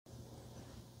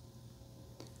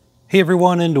Hey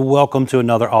everyone, and welcome to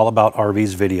another All About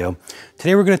RVs video.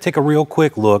 Today we're going to take a real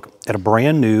quick look at a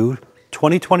brand new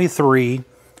 2023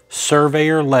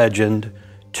 Surveyor Legend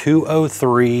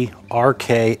 203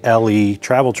 RK-LE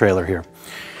travel trailer here.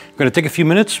 We're going to take a few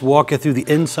minutes, walk you through the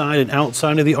inside and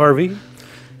outside of the RV,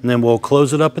 and then we'll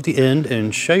close it up at the end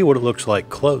and show you what it looks like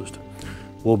closed.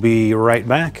 We'll be right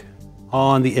back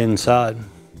on the inside.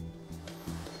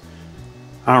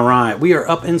 All right, we are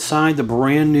up inside the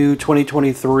brand new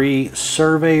 2023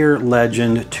 Surveyor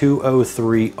Legend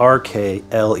 203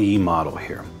 RK-LE model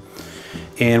here.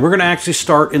 And we're gonna actually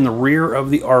start in the rear of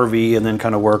the RV and then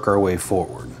kind of work our way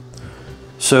forward.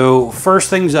 So first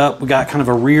things up, we got kind of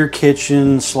a rear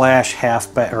kitchen slash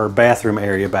bathroom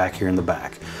area back here in the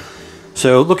back.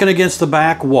 So looking against the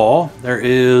back wall, there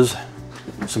is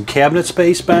some cabinet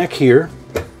space back here.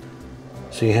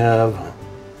 So you have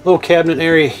little cabinet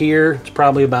area here. It's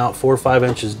probably about 4 or 5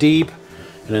 inches deep.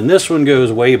 And then this one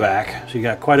goes way back. So you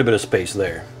got quite a bit of space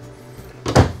there.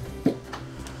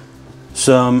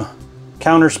 Some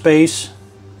counter space.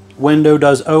 Window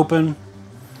does open.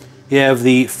 You have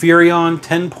the Furrion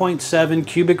 10.7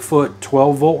 cubic foot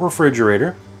 12 volt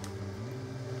refrigerator.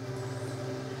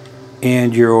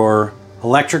 And your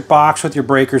electric box with your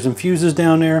breakers and fuses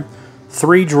down there.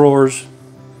 3 drawers.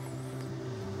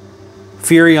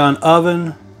 Furrion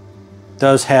oven.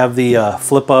 Does have the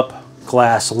flip up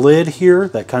glass lid here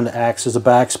that kind of acts as a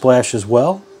backsplash as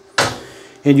well.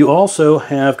 And you also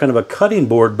have kind of a cutting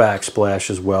board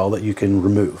backsplash as well that you can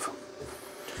remove.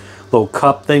 Little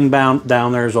cup thing down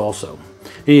there is also.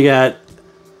 And you got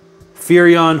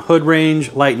Furrion hood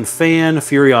range, light and fan,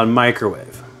 Furrion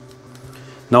microwave.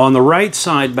 Now on the right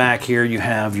side back here you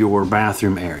have your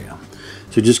bathroom area.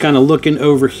 So just kind of looking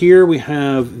over here, we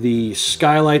have the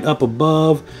skylight up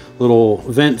above, little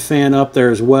vent fan up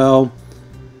there as well,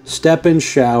 step-in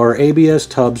shower, ABS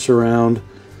tub surround,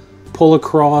 pull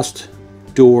across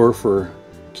door for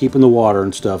keeping the water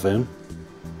and stuff in.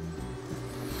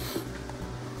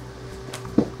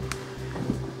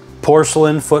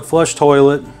 Porcelain foot flush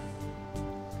toilet,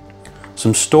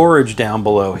 some storage down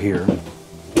below here.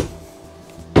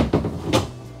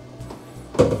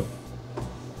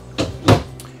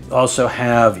 Also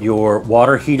have your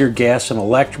water heater, gas and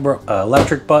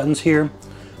electric buttons here,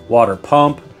 water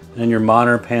pump, and your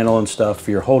monitor panel and stuff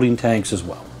for your holding tanks as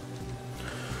well.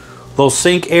 Little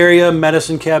sink area,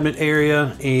 medicine cabinet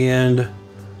area, and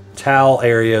towel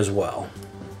area as well.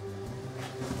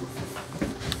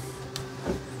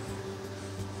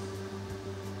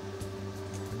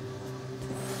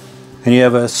 And you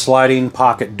have a sliding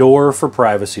pocket door for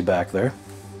privacy back there.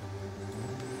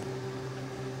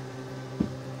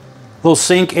 Little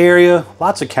sink area,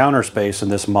 lots of counter space in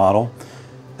this model.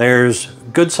 There's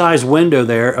good sized window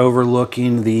there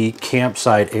overlooking the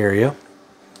campsite area.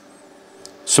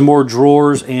 Some more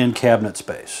drawers and cabinet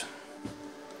space.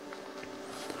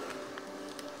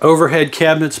 Overhead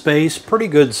cabinet space, pretty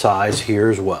good size here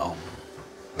as well.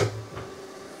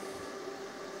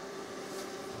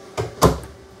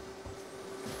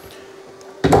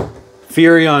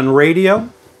 Furrion radio.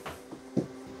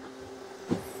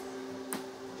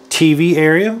 TV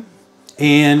area,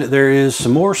 and there is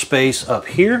some more space up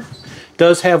here.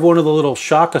 Does have one of the little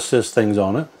shock assist things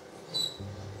on it.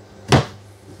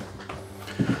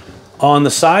 On the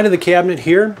side of the cabinet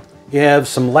here, you have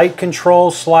some light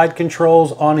controls, slide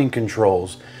controls, awning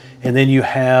controls, and then you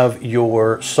have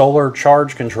your solar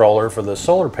charge controller for the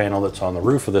solar panel that's on the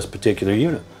roof of this particular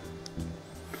unit.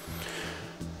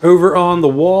 Over on the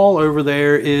wall over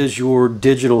there is your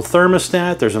digital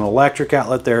thermostat. There's an electric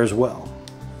outlet there as well.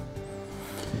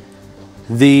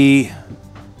 The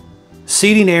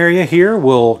seating area here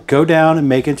will go down and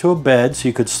make into a bed, so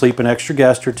you could sleep an extra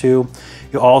guest or two.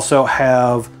 You also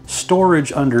have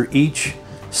storage under each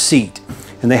seat,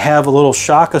 and they have a little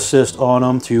shock assist on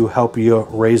them to help you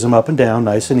raise them up and down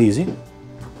nice and easy.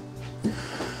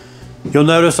 You'll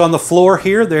notice on the floor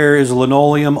here there is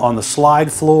linoleum on the slide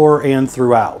floor and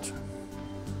throughout.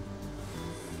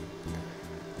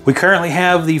 We currently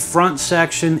have the front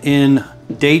section in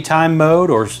daytime mode,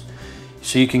 or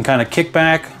so you can kind of kick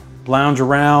back, lounge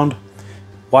around,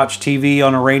 watch TV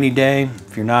on a rainy day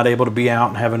if you're not able to be out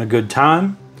and having a good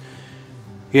time.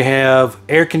 You have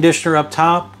air conditioner up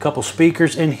top, a couple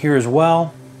speakers in here as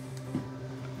well.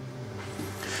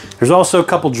 There's also a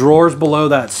couple drawers below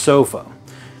that sofa.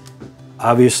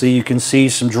 Obviously you can see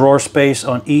some drawer space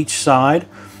on each side.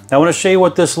 Now I want to show you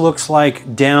what this looks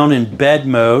like down in bed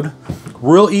mode.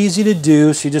 Real easy to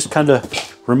do, so you just kind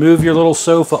of remove your little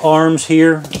sofa arms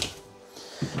here.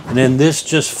 And then this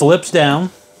just flips down.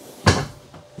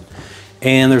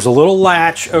 And there's a little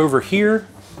latch over here.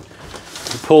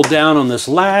 You pull down on this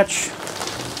latch,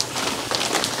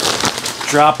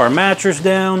 drop our mattress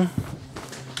down,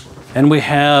 and we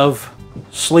have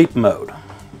sleep mode.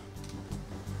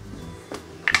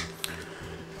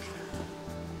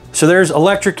 So there's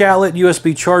electric outlet,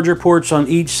 USB charger ports on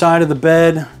each side of the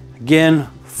bed. Again,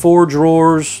 4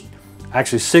 drawers,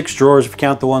 actually 6 drawers if you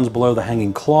count the ones below the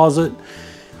hanging closet.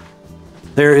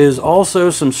 There is also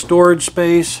some storage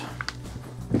space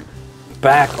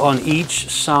back on each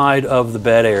side of the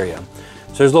bed area.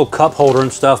 So there's a little cup holder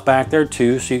and stuff back there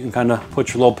too, so you can kind of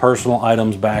put your little personal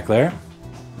items back there.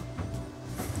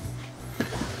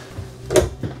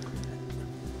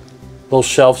 Little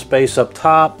shelf space up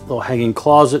top, little hanging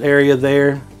closet area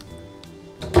there.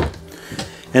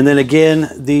 And then again,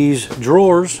 these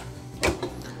drawers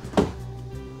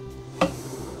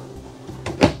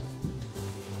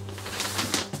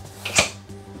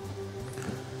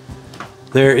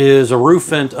there is a roof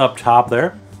vent up top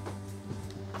there.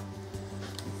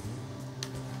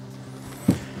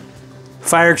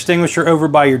 Fire extinguisher over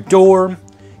by your door.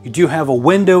 You do have a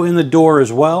window in the door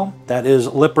as well. That is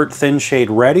Lippert thin shade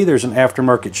ready. There's an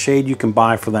aftermarket shade you can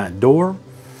buy for that door.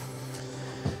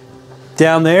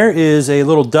 Down there is a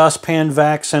little dustpan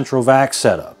vac, central vac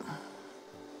setup.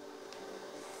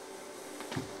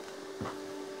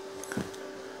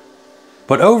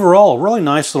 But overall, a really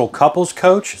nice little couples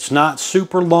coach. It's not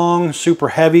super long, super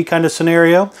heavy kind of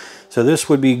scenario. So this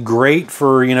would be great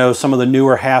for, you know, some of the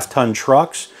newer half-ton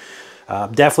trucks.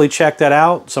 Definitely check that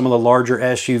out, some of the larger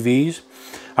SUVs.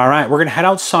 All right, we're gonna head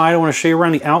outside. I wanna show you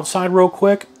around the outside real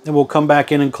quick, and we'll come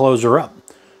back in and close her up.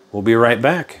 We'll be right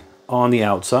back on the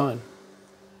outside.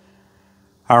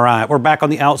 All right, we're back on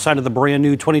the outside of the brand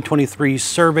new 2023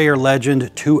 Surveyor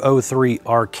Legend 203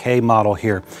 RK model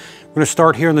here. We're gonna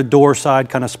start here on the door side,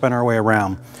 kind of spin our way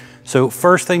around. So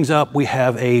first things up, we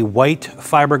have a white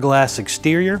fiberglass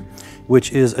exterior,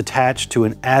 which is attached to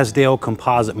an Azdel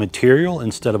composite material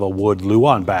instead of a wood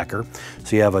Luan backer.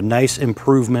 So you have a nice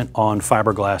improvement on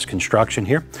fiberglass construction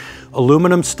here.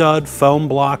 Aluminum stud, foam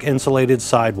block insulated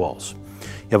sidewalls.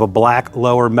 You have a black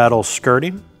lower metal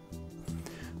skirting.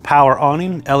 Power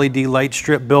awning, LED light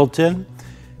strip built in.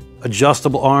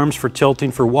 Adjustable arms for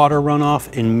tilting for water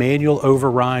runoff, and manual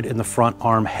override in the front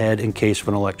arm head in case of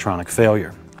an electronic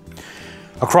failure.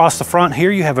 Across the front here,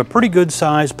 you have a pretty good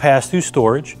size pass-through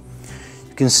storage.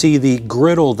 You can see the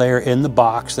griddle there in the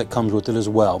box that comes with it as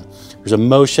well. There's a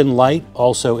motion light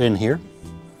also in here.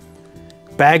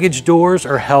 Baggage doors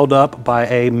are held up by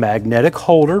a magnetic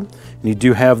holder, and you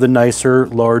do have the nicer,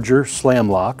 larger slam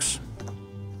locks.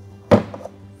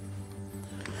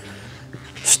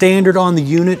 Standard on the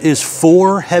unit is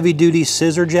 4 heavy-duty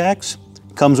scissor jacks.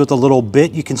 Comes with a little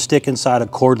bit you can stick inside a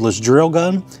cordless drill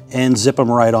gun and zip them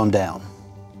right on down.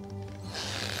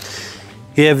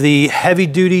 You have the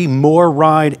heavy-duty More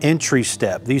Ride entry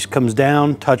step. These comes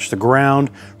down, touch the ground,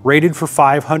 rated for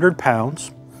 500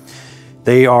 pounds.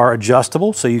 They are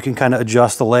adjustable, so you can kind of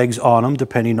adjust the legs on them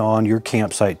depending on your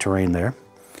campsite terrain there.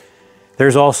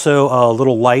 There's also a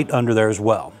little light under there as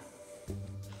well.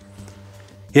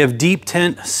 You have deep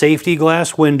tent safety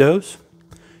glass windows.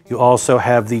 You also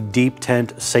have the deep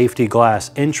tent safety glass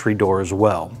entry door as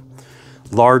well.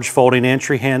 Large folding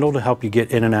entry handle to help you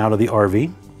get in and out of the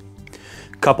RV.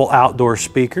 Couple outdoor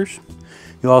speakers.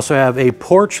 You also have a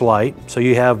porch light, so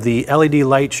you have the LED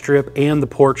light strip and the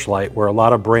porch light, where a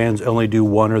lot of brands only do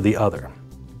one or the other.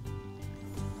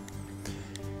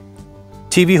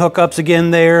 TV hookups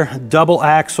again there, double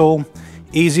axle,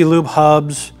 easy lube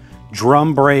hubs,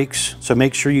 drum brakes, so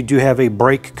make sure you do have a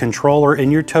brake controller in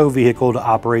your tow vehicle to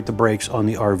operate the brakes on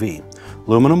the RV.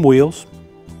 Aluminum wheels.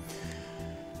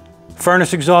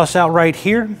 Furnace exhaust out right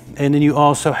here, and then you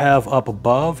also have up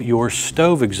above your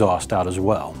stove exhaust out as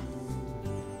well.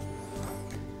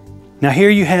 Now here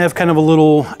you have kind of a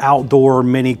little outdoor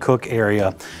mini cook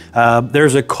area.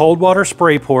 There's a cold water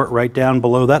spray port right down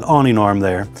below that awning arm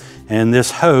there, and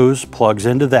this hose plugs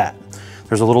into that.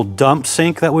 There's a little dump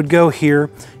sink that would go here,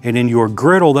 and then your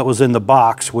griddle that was in the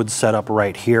box would set up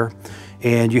right here.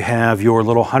 And you have your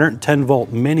little 110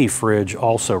 volt mini fridge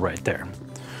also right there.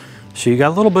 So you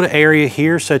got a little bit of area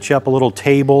here, set you up a little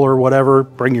table or whatever,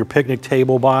 bring your picnic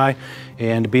table by,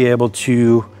 and be able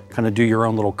to kind of do your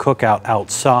own little cookout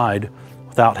outside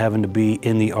without having to be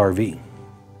in the RV.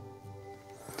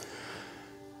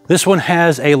 This one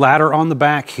has a ladder on the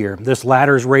back here. This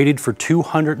ladder is rated for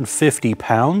 250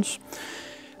 pounds.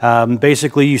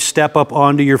 Basically, you step up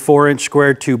onto your 4-inch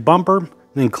square tube bumper,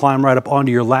 and then climb right up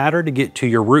onto your ladder to get to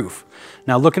your roof.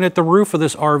 Now, looking at the roof of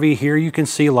this RV here, you can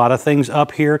see a lot of things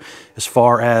up here as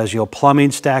far as,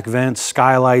 plumbing, stack vents,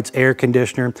 skylights, air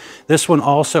conditioner. This one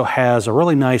also has a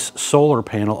really nice solar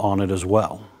panel on it as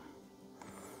well.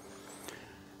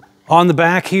 On the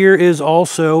back here is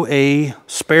also a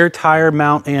spare tire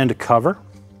mount and cover.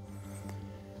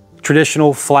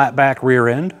 Traditional flat back rear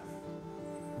end.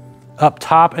 Up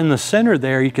top in the center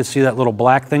there, you can see that little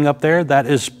black thing up there. That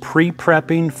is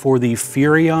pre-prepping for the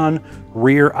Furrion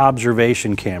rear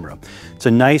observation camera. It's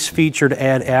a nice feature to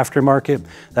add aftermarket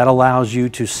that allows you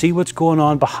to see what's going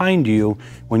on behind you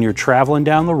when you're traveling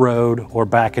down the road or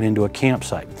backing into a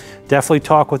campsite. Definitely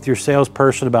talk with your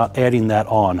salesperson about adding that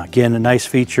on. Again, a nice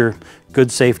feature,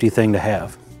 good safety thing to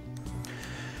have.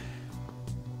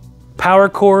 Power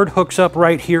cord hooks up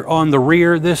right here on the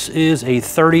rear. This is a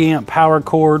 30 amp power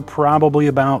cord, probably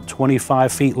about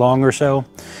 25 feet long or so.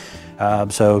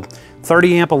 So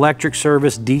 30 amp electric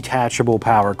service detachable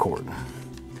power cord.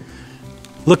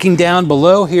 Looking down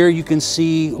below here, you can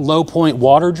see low point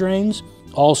water drains,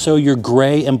 also your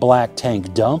gray and black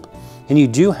tank dump, and you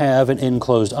do have an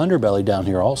enclosed underbelly down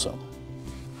here also.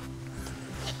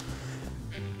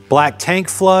 Black tank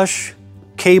flush,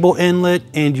 cable inlet,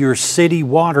 and your city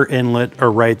water inlet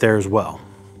are right there as well.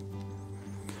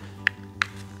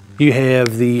 You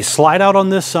have the slide out on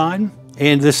this side,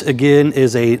 and this again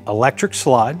is an electric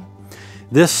slide.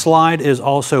 This slide is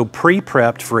also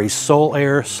pre-prepped for a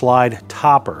Solaire slide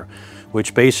topper,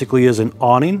 which basically is an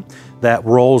awning that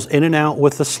rolls in and out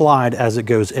with the slide as it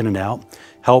goes in and out.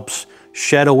 Helps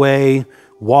shed away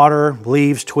water,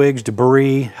 leaves, twigs,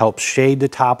 debris, helps shade the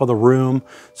top of the room.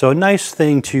 So a nice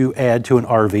thing to add to an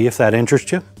RV if that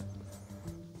interests you.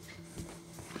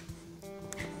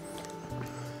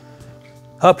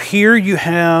 Up here you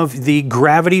have the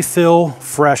gravity fill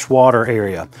fresh water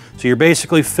area. So you're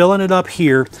basically filling it up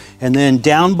here, and then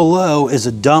down below is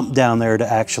a dump down there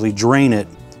to actually drain it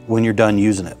when you're done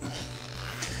using it.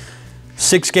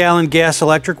 6-gallon gas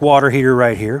electric water heater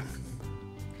right here.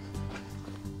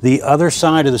 The other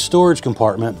side of the storage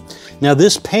compartment. Now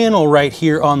this panel right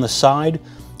here on the side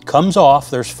comes off.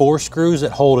 There's 4 screws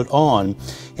that hold it on,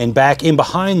 and back in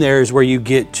behind there is where you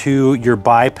get to your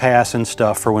bypass and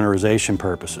stuff for winterization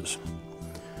purposes.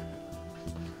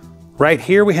 Right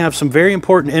here we have some very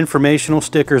important informational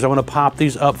stickers. I want to pop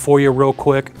these up for you real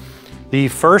quick. The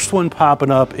first one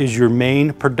popping up is your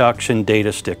main production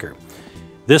data sticker.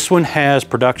 This one has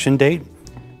production date,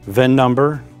 VIN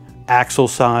number, axle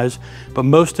size, but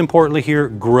most importantly here,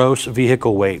 gross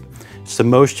vehicle weight. It's the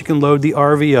most you can load the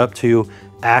RV up to,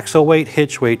 axle weight,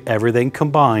 hitch weight, everything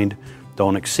combined.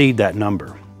 Don't exceed that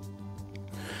number.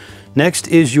 Next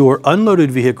is your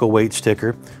unloaded vehicle weight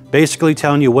sticker, basically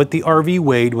telling you what the RV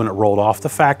weighed when it rolled off the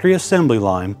factory assembly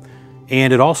line,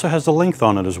 and it also has the length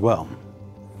on it as well.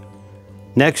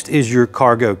 Next is your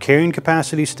cargo carrying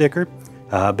capacity sticker,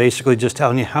 basically just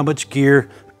telling you how much gear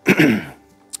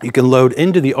you can load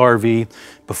into the RV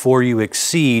before you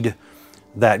exceed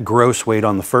that gross weight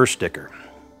on the first sticker.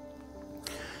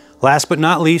 Last but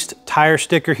not least, tire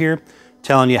sticker here,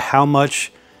 telling you how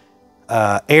much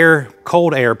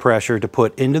cold air pressure to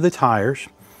put into the tires,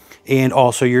 and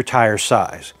also your tire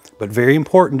size. But very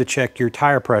important to check your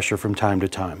tire pressure from time to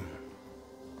time.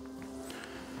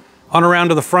 On around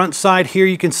to the front side here,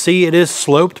 you can see it is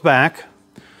sloped back.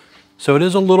 So it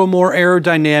is a little more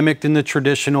aerodynamic than the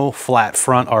traditional flat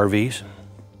front RVs.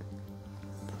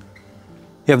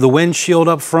 You have the windshield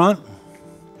up front,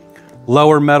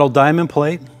 lower metal diamond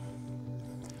plate,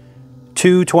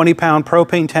 2 20-pound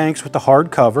propane tanks with the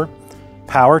hard cover,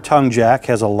 power tongue jack,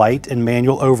 has a light and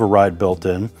manual override built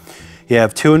in. You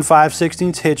have 2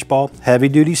 5/16 hitch ball, heavy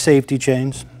duty safety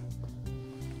chains,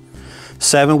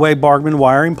 7-way Bargman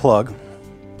wiring plug.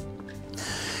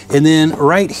 And then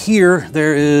right here,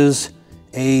 there is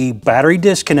a battery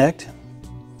disconnect.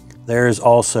 There is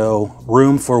also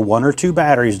room for 1 or 2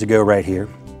 batteries to go right here.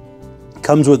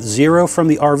 Comes with 0 from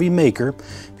the RV maker.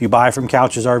 If you buy from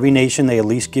Couch's RV Nation, they at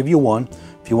least give you 1.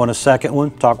 If you want a second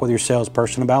one, talk with your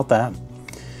salesperson about that.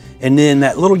 And then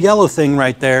that little yellow thing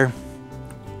right there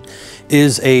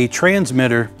is a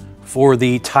transmitter for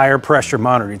the tire pressure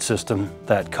monitoring system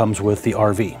that comes with the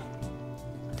RV.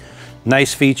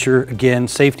 Nice feature, again,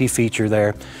 safety feature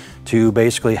there to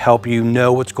basically help you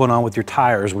know what's going on with your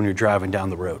tires when you're driving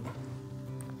down the road.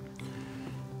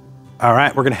 All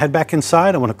right, we're gonna head back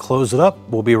inside. I wanna close it up.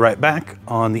 We'll be right back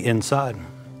on the inside.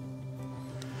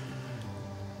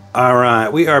 All right,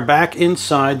 we are back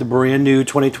inside the brand new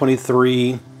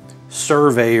 2023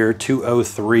 Surveyor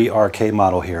 203 RK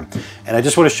model here. And I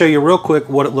just wanna show you real quick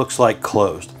what it looks like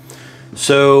closed.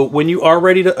 So when you are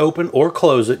ready to open or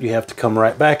close it, you have to come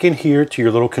right back in here to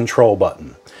your little control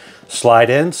button. Slide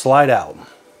in, slide out.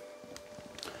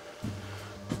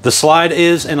 The slide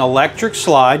is an electric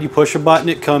slide. You push a button,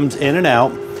 it comes in and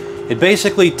out. It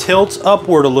basically tilts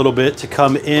upward a little bit to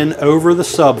come in over the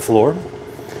subfloor.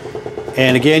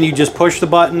 And again, you just push the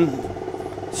button,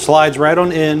 slides right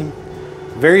on in.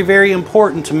 Very, very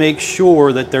important to make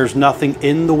sure that there's nothing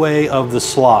in the way of the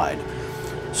slide.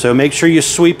 So make sure you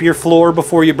sweep your floor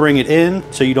before you bring it in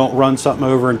so you don't run something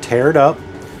over and tear it up.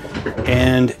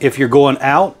 And if you're going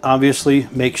out, obviously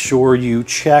make sure you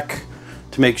check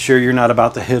to make sure you're not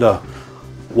about to hit a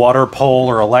water pole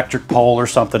or electric pole or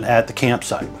something at the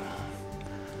campsite.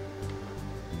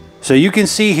 So you can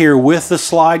see here with the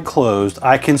slide closed,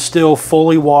 I can still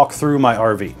fully walk through my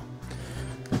RV.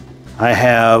 I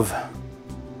have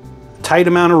a tight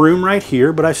amount of room right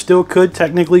here, but I still could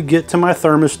technically get to my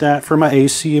thermostat for my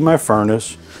AC and my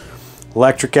furnace.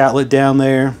 Electric outlet down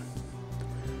there.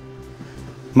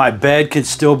 My bed could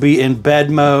still be in bed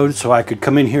mode, so I could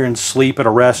come in here and sleep at a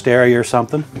rest area or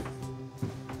something.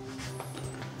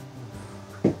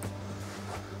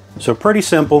 So pretty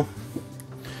simple.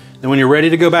 Then when you're ready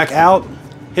to go back out,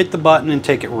 hit the button and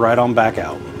take it right on back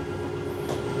out.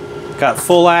 Got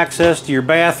full access to your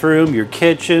bathroom, your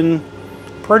kitchen,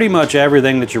 pretty much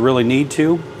everything that you really need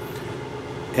to.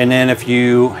 And then if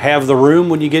you have the room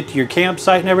when you get to your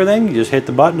campsite and everything, you just hit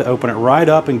the button to open it right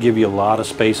up and give you a lot of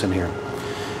space in here.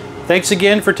 Thanks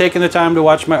again for taking the time to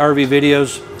watch my RV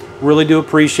videos. Really do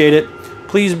appreciate it.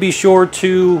 Please be sure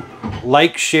to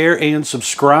like, share, and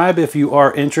subscribe if you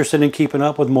are interested in keeping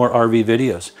up with more RV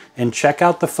videos. And check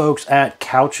out the folks at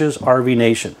Couch's RV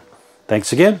Nation.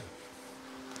 Thanks again.